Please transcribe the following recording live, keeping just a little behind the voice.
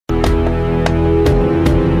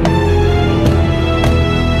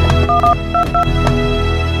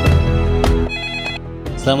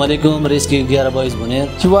السلام علیکم ریسکیو 11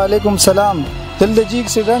 بونیر. وعلیکم سلام. دلته جی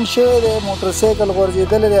اکسیډنټ شوی دی، موټرسایکل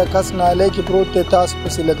غورځېدلی دی، کس نالۍ کې پروت دی، تاسو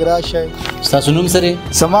پسې لږ راشئ. ستاسو نوم څه دی؟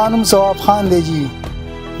 زما نوم ثواب خان دی جی.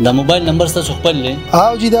 دا موبایل نمبر ستاسو خپل دی؟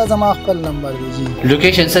 او جی دا زما خپل نمبر دی جی.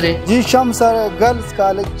 لوکیشن څه دی؟ جی شمسر ګرلز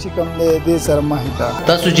کالج چې کوم دی دې سره مخې ته.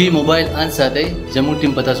 تاسو جی موبایل ان ساتئ، زموږ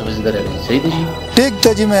ټیم په تاسو باندې درغلی. صحیح دی جی؟ ټیک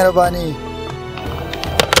ته جی، مهرباني.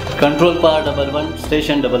 Control power 11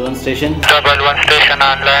 station 11 station 11 station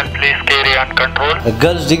online, please carry on control.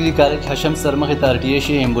 Girls Degree College Hasham sir مخې ته RTA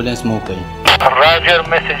شي ambulance move کړي. Roger,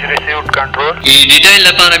 message received, control. ډیټیل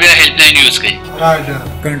لپاره بیا هیلپ لاین یوز کړئ. Roger,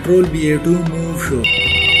 control BA2 move show.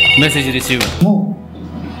 Message received. Move.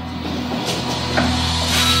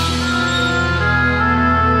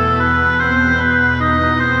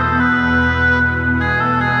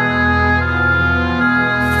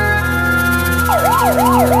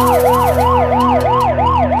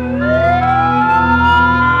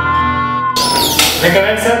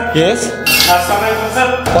 Recommend, sir? Yes. Assalamualaikum, sir.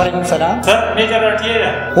 Walaikum salam. Sir, major RTA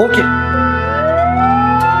है. Okay.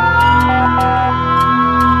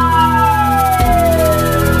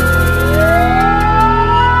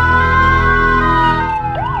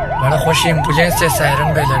 बड़ा खुशी एम्बुलेंस से सायरन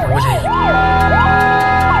पे लगोले.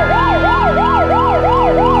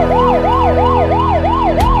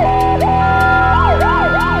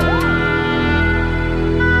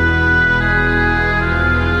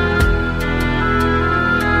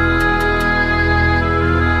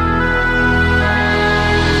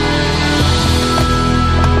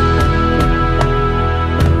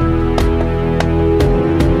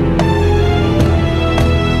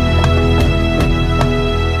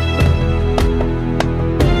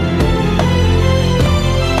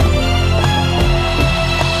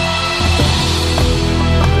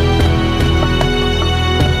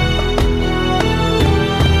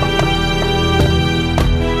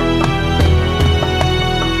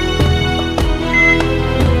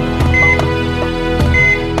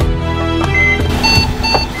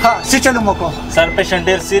 चलो मोको sir patient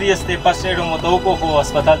der serious थे, first aid मो तो को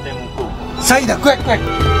अस्पताल दे मुको. सही था. Quick quick.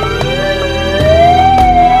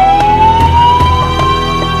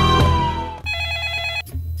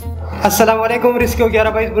 अस्सलाम वालेकुम. रेस्क्यू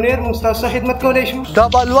 11 बुनेर मुस्तासा खिदमत कोلی شو.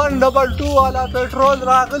 1122 वाला पेट्रोल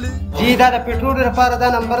राغلی. جی دا د پیټرول لپاره دا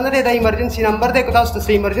نمبر نه دی، دا ایمرجنسي نمبر دی. که تاسو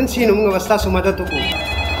ته ایمرجنسي نو موږ به ستاسو مدد وکړو.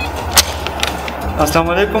 अस्सलाम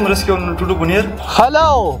वालेकुम रेस्क्यू 22 बुनेर.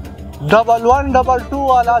 هلو 1122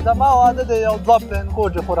 والا زما واده دی، یو دوه پلینکو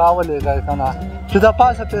چې خو راولېږی که نه، چې د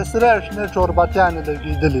پاسه پې سری شنې چوربتیانې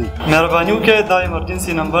لګېدلي. مهرباني وکړئ دا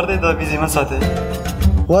ایمرجنسي نمبر دی، دا بیزي مه ساتئ.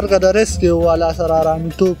 ورکه د ریسکیو والا سره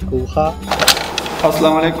آرامیتوب کوو. ښه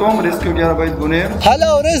السلام علیکم ریسکیو 11 بونیر. هلو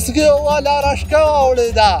ریسکیو والا راشکه واوړې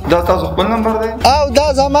ده. دا تاسو خپل نمبر دی؟ او دا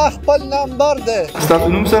زما خپل نمبر دی. ستاسو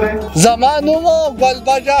نوم سره؟ زما نوم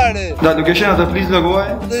ګلبجاړې. دا لوکیشن دا پلیز لګوئ.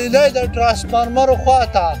 د لې د ټرانسفارمر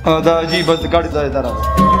خواته. دا جی بس ګاډي ځای ته راغله.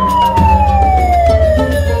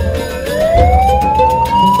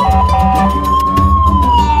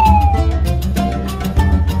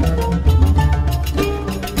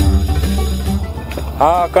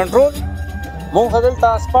 ها کنټرول مونږ دلته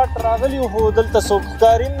اسپاټ راغلی خو دلته څوک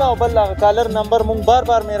ښکاریم نه، او بل هغه کالر نمبر مونږ بار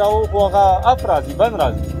بار میراو خو هغه اپ راځي، بند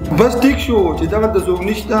راځي. بس ټیک شو چې دغه د څوک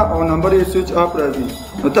نشته او نمبر یې سویچ اپ راځي،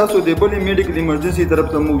 نو تاسو د بلې میډیکل ایمرجنسي طرف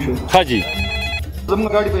ته موو شو. ها جی زموږ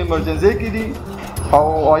ګاډي په ایمرجنسي کې دي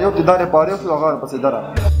او یو د دارې پاره شو هغه پسې دره.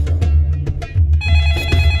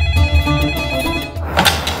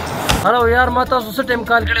 हेलो यार ما تاسو څه ټیم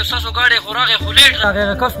کال کړو؟ تاسو गाड़ी خو راغې خو لیټ راغې،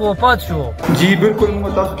 کس وفات شو. جی بالکل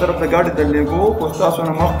موږ تاسو طرف ته ګاډي درلېږو، خو تاسو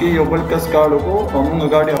نه مخکې یو بل کس کال وکړو او موږ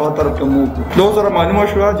ګاډي هغه طرف ته موو کړو. نو سره معلومه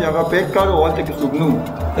شوه چې هغه پیک کال او هلته کې څوک نه و،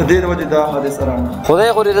 د دې د وجې دا حادثه راغله. خدای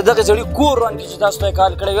خو دې دغه سړي کور رانکړي چې تاسو ته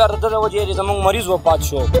کال کړی یار، د دغه وجې یې زموږ مریض وفات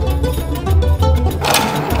شو.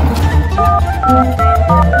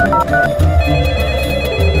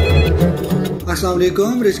 السلام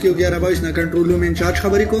علیکم. ریسکیو 11 نه کنټرول روم انچارج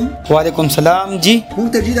خبرې کوم. وعلیکم سلام جی. مونږ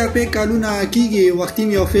ته جی دا فیک کالونه کیږي، وختي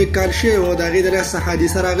یو فیک کال شوی و، د هغې د لاسه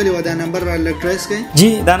حادثه راغلې وه. دا نمبر را لږ ټریس کړئ. جی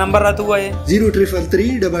دا نمبر راته ووایئ.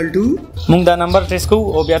 03332. مونږ دا نمبر ټریس کوو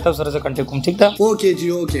او بیا تاسو سره زه کنټیکټ کوم. ټیک ده؟ اوکې جی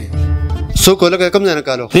اوکې. څوک ولګه کوم ځای نه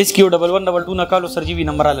کالو؟ ریسکیو 1122 نه کالو سر جی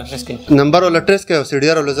وي نمبر را ټریس کړئ. نمبر ولا ټریس کړئ او سی ډي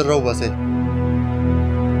آر ولا زر راوباسئ.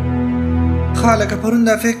 خالک پرون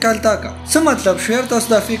دا فیک کال تا کا څه مطلب شعر تاسو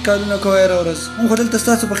دا فیک کالونه کوی راورس؟ مونږ دلته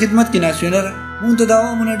تاسو په خدمت کې ناشونر. مونږ ته دا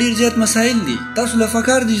عوامونه ډیر زیات مسایل دي، تاسو له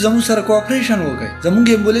فکر دي زموږ سره کوآپریشن وکړئ. زموږ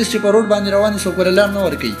ایمبولانس چې په روډ باندې روان څوک ولر نه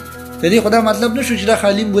ورکوي. د دې خدا مطلب نشو چې دا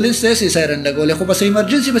خالی ایمبولانس ته سایرن لګولې، خو بس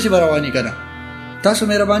ایمرجنسي بس رواني کړه. تاسو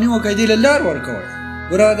مهرباني وکړئ دې لار ورکوئ.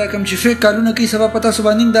 ګوره دا کوم چې فیک کالونه کوي سبا په تاسو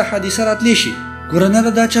باندې دا حادثه راتلی شي. ګوره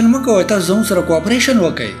نه دا چل مه کوئ، تاسو زموږ سره کوآپریشن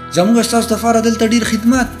وکئ. زموږ ستاسو دپاره دلته ډېر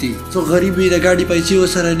خدمات دي. څوک غریب وي د ګاډي پیسې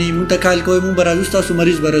ورسره نه وي، موږ ته کال کوئ، موږ به راځو ستاسو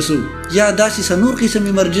مریض به رسو. یا داسې څه نور قسم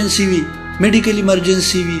ایمرجنسي وي، میډیکل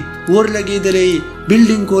ایمرجنسي وي، اور لګېدلی،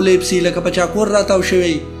 بلډینګ کولیپسي لکه په چا کور راتاو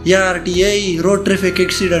شوی، یا RTI روډ ټریفک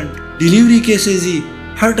اکسیډنټ، ډیلیوري کیسز وي،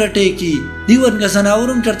 هارټ اټیک وي، دیورنګه ځناور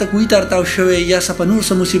هم چېرته کوهي ته راتاو شوی یا څه په نور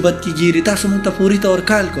څه مصیبت کې ګیري، تاسو موږ ته فوري طور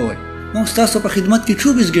کال کوئ. موږ ستاسو په خدمت کې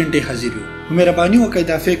 24 ګنټې حاضر یو. مهرباني وکړئ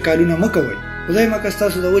دا فیک کالونه مه کوئ. خدای مکه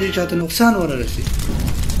ستاسو د وجې چاته نقصان ونه رسي.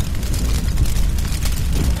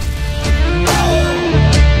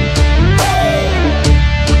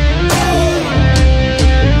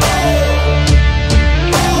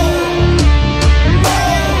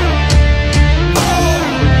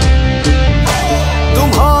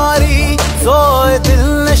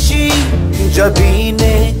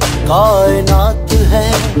 जबीने कायनात है,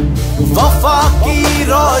 वफा की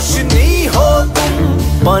रोशनी हो तुम,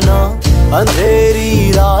 बना अंधेरी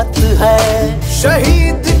रात है।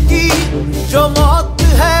 शहीद की जो मौत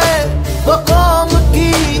है वो कौम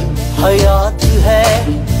की हयात है।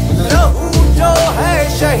 लहू जो है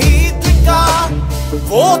शहीद का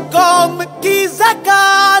वो कौम की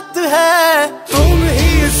ज़कात है। तुम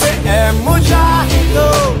ही से ए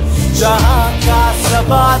मुजाहिदो जहां का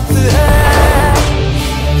सबात है।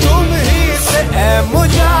 तुम ही से ए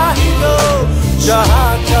मुजाहिदो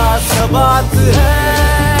जहां का सबात है।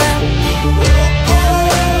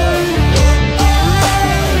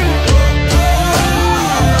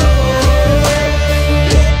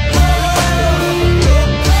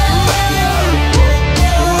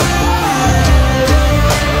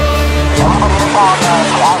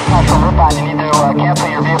 You need to cancel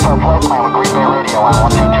your vehicle flight plan with Green Bay Radio on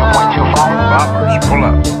 122.25. Boppers, pull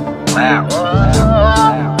up. Now.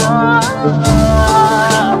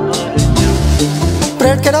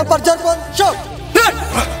 Brad के नाम पर जर्मन शॉट।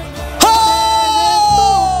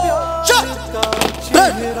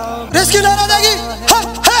 Brad, रेस्क्यू लाना देगी।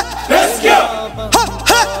 Rescue,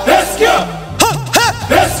 rescue,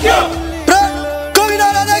 rescue. Brad, कोई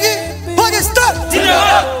लाना देगी। पाकिस्तान,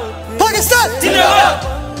 पाकिस्तान,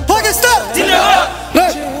 पाकिस्तान।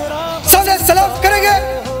 सामने सलाम करेंगे,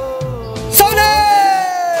 सामने।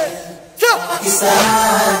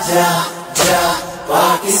 पाकिस्तान जा जा,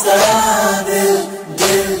 पाकिस्तान दिल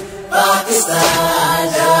दिल पाकिस्तान।